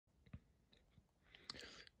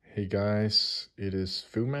Hey guys, it is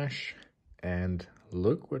Fumash, and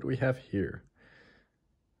look what we have here.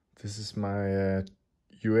 This is my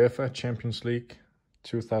UEFA Champions League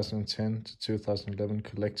 2010 to 2011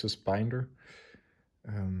 collector's binder.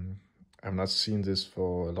 I've not seen this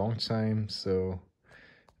for a long time, so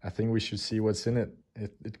I think we should see what's in it.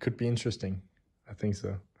 It could be interesting. I think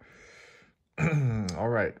so. All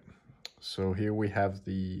right, so here we have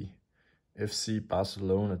the FC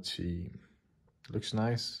Barcelona team. Looks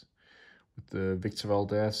nice with the Victor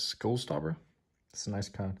Valdez goal stopper. It's a nice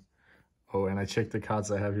card. Oh, and I checked the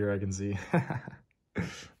cards I have here, I can see.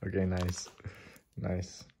 Okay, nice.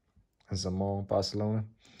 Nice. And some more Barcelona.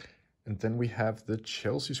 And then we have the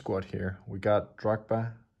Chelsea squad here. We got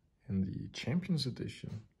Drogba in the Champions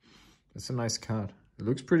Edition. That's a nice card. It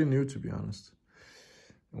looks pretty new, to be honest.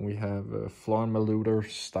 And we have Florian Maluder,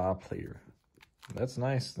 star player. That's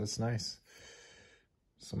nice. That's nice.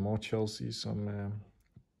 Some more Chelsea, some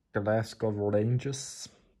Glasgow Rangers.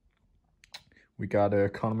 We got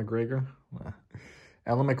Conor McGregor,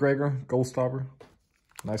 Alan McGregor, goal stopper.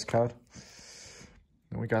 Nice card.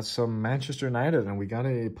 And we got some Manchester United, and we got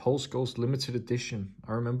a Pulse Ghost limited edition.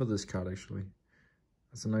 I remember this card actually.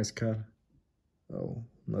 That's a nice card. Oh,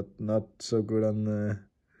 not so good on the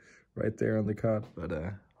right there on the card, but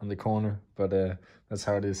on the corner. But that's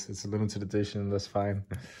how it is. It's a limited edition. That's fine.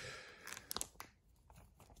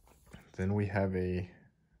 Then we have a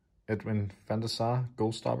Edwin van der Sar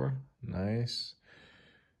goal stopper. Nice.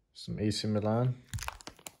 Some AC Milan.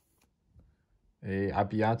 A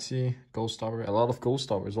Abbiati goal stopper. A lot of goal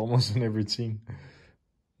stoppers almost in every team.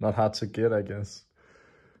 Not hard to get, I guess.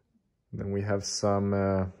 Then we have some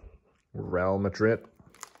Real Madrid.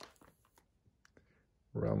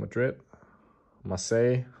 Real Madrid.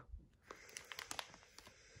 Marseille.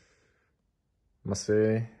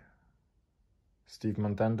 Steve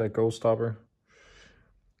Mandanda, goal stopper.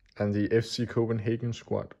 And the FC Copenhagen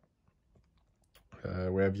squad.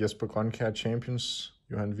 We have Jesper Grønkjær, champions.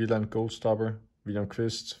 Johan Wieland, goal stopper. William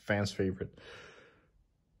Kvist, fans favorite.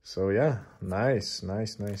 So yeah, nice.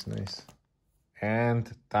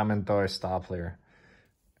 And Damendoi, star player.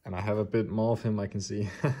 And I have a bit more of him, I can see.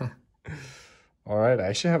 Alright, I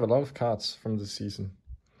actually have a lot of cards from this season.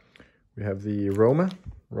 We have the Roma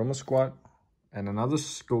squad. And another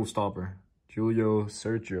goal stopper. Julio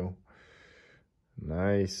Sergio.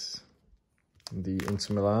 Nice. The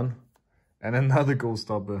Inter Milan. And another goal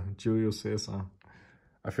stopper, Julio Cesar.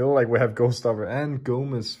 I feel like we have goal stopper and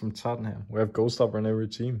Gomez from Tottenham. We have goal stopper in every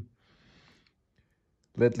team.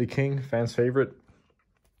 Ledley King, fans favorite.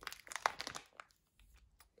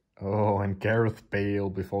 Oh, and Gareth Bale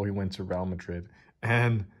before he went to Real Madrid.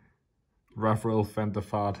 And Rafael van der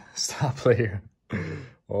Vaart, star player.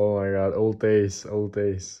 Oh my god, old days.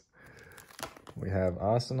 We have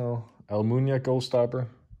Arsenal, Almunia, goal stopper.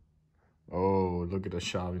 Oh, look at the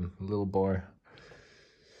Xavi, little boy.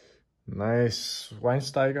 Nice.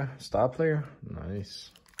 Schweinsteiger, star player.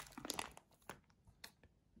 Nice.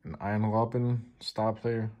 And Iron Robin, star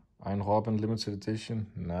player. Iron Robin, limited edition.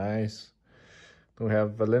 Nice. Then we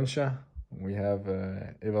have Valencia. We have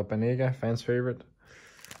Eva Banega, fans favorite.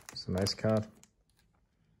 It's a nice card.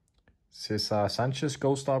 Cesar Sanchez,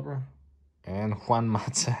 goal stopper. And Juan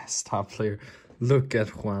Mata, star player. Look at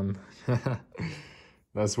Juan.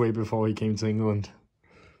 That's way before he came to England.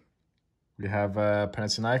 We have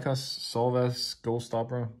Panathinaikos, Solves, goal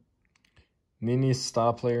stopper. Nini,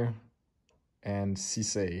 star player. And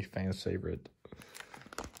Cisse, fans favorite.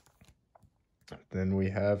 Then we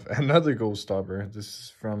have another goal stopper. This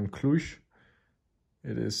is from Cluj.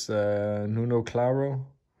 It is Nuno Claro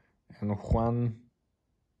and Juan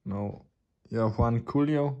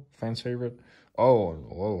Julio, fans favorite. Oh,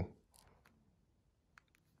 whoa.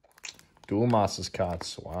 Dual Masters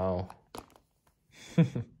cards, wow.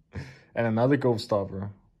 And another goal stopper,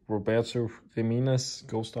 Roberto Jimenez,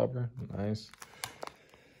 goal stopper, nice.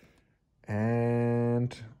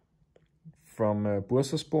 And from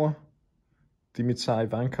Bursaspor, Dimitar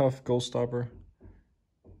Ivankov, goal stopper.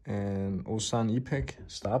 And Ozan Ipek,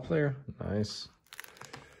 star player, nice.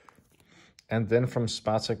 And then from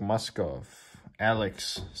Spartak Moscow,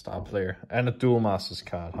 Alex, star player. And a Dual Masters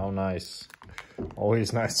card, how nice.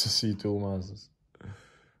 Always nice to see Dual Masters.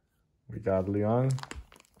 We got Lyon.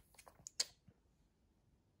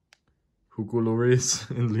 Hugo Lloris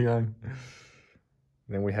in Lyon.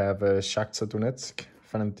 Then we have Shakhtar Donetsk,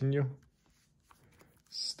 Fernandinho,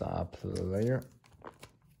 star player.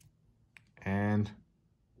 And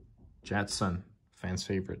Jadson, fans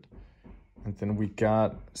favorite. And then we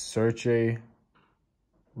got Sergei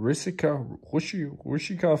Rushikov,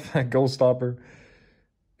 goal stopper.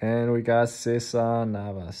 And we got Cesar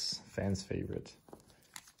Navas, fans favorite.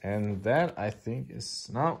 And that, I think, is...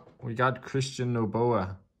 Now, we got Christian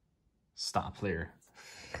Noboa, star player.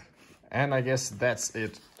 And I guess that's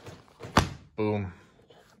it. Boom.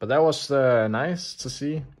 But that was nice to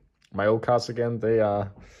see. My old cards again, they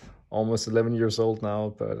are almost 11 years old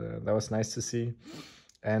now, but that was nice to see.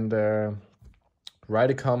 And write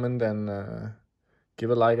a comment and give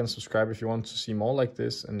a like and subscribe if you want to see more like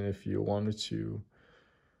this, and if you wanted to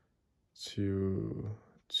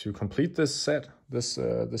complete this set, this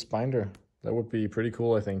binder. That would be pretty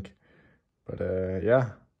cool, I think. But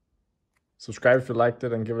yeah, subscribe if you liked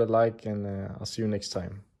it and give it a like, and I'll see you next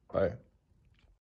time. Bye.